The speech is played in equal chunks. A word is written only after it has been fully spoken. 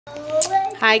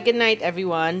Hi, good night,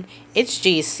 everyone. It's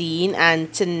Jacine,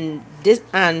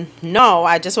 and now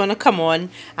I just want to come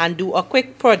on and do a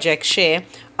quick project share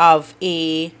of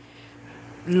a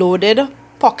loaded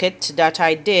pocket that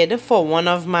I did for one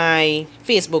of my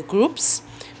Facebook groups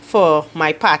for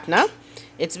my partner.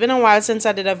 It's been a while since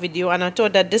I did a video, and I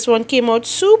thought that this one came out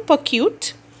super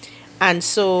cute, and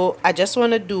so I just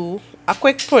want to do a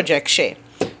quick project share.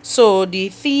 So the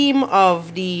theme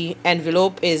of the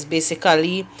envelope is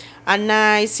basically a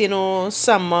nice,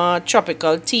 summer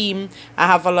tropical theme. I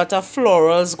have a lot of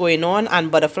florals going on and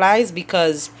butterflies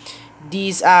because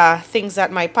these are things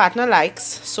that my partner likes.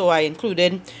 So I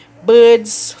included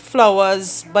birds,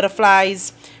 flowers,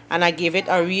 butterflies, and I gave it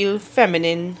a real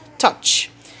feminine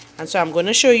touch. And so I'm going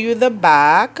to show you the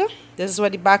back. This is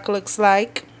what the back looks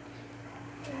like.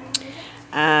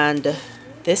 And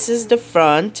this is the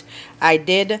front. I'm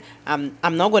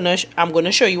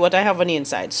gonna show you what I have on the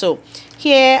inside. So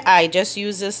here I just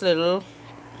use this little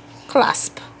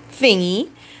clasp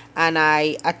thingy, and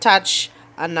I attach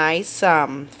a nice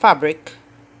fabric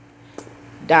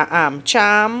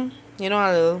charm, a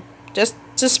little, just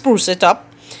to spruce it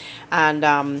up. And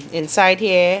inside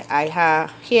here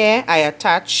I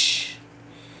attach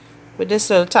with this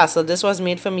little tassel. This was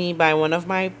made for me by one of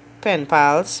my pen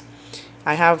pals.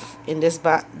 I have in this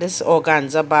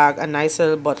organza bag a nice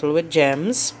little bottle with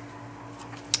gems.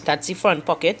 That's the front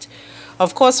pocket.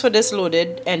 Of course, for this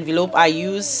loaded envelope, I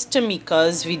use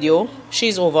Tamika's video.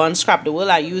 She's over on Scrap the World.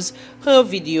 I use her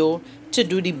video to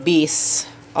do the base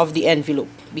of the envelope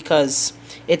because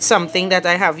it's something that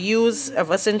I have used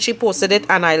ever since she posted it,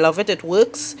 and I love it. It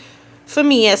works for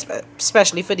me,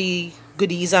 especially for the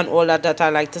goodies and all that I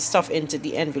like to stuff into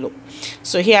the envelope.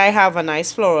 So here I have a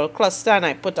nice floral cluster, and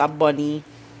I put a bunny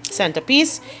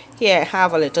centerpiece. Here I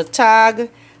have a little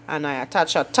tag, and I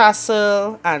attach a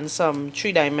tassel and some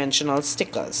three-dimensional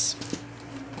stickers.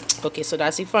 Okay, so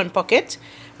that's the front pocket.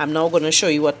 I'm now going to show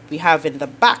you what we have in the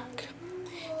back.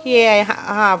 Here I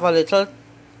have a little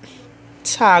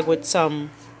tag with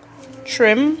some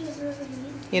trim,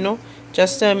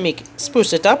 just to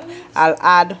spruce it up. I'll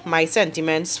add my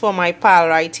sentiments for my pal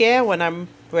right here. When I'm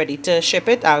ready to ship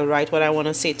it, I'll write what I want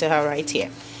to say to her right here.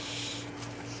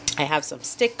 I have some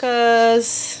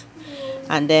stickers,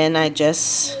 and then I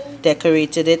just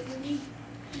decorated it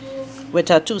with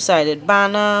a two-sided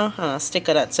banner and a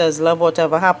sticker that says love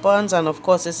whatever happens, and of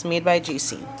course it's made by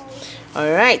JC.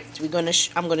 Alright,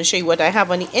 I'm gonna show you what I have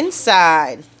on the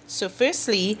inside. So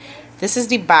firstly, this is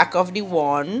the back of the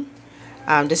one.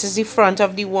 This is the front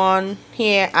of the one.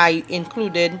 Here I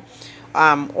included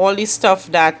all the stuff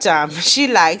that she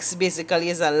likes. Basically,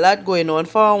 is a lot going on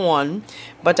for one,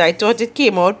 but I thought it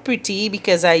came out pretty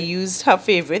because I used her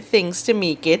favorite things to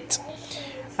make it.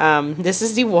 This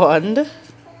is the wand.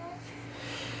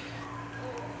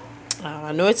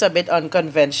 I know it's a bit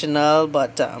unconventional,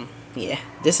 but yeah,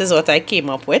 this is what I came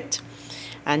up with.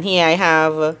 And here I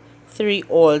have 3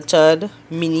 altered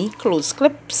mini clothes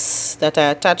clips that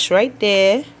I attach right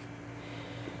there.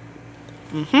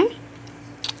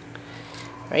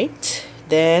 Right,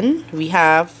 then we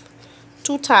have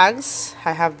 2 tags.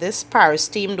 I have this Paris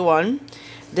themed one.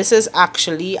 This is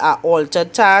actually a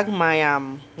altered tag. My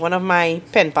one of my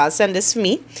pen pals sent this to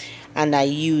me, and I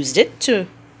used it to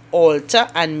alter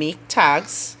and make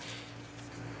tags.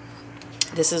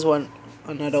 This is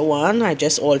another one. I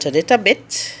just altered it a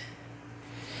bit.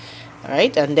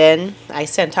 Alright, and then I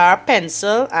sent her a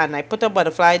pencil, and I put a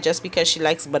butterfly just because she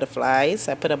likes butterflies.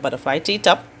 I put a butterfly to it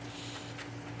up.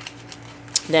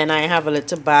 Then I have a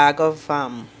little bag of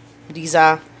these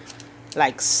are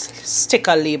like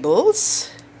sticker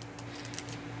labels,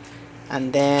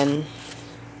 and then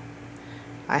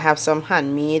I have some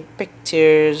handmade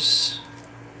pictures.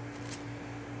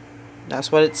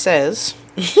 That's what it says.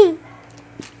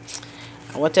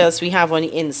 What else we have on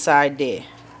the inside there?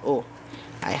 Oh,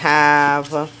 I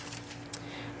have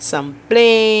some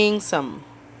bling, some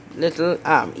little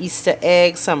Easter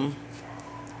eggs, some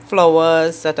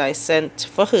flowers that I sent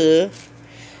for her,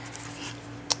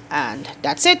 and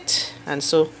that's it. And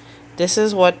so this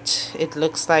is what it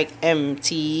looks like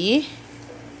empty.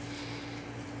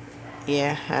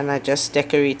 Yeah, and I just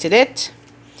decorated it,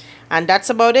 and that's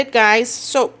about it, guys.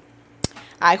 So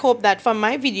I hope that from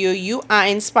my video you are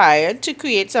inspired to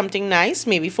create something nice,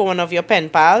 maybe for one of your pen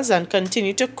pals, and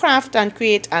continue to craft and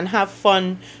create and have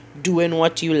fun doing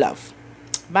what you love.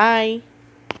 Bye.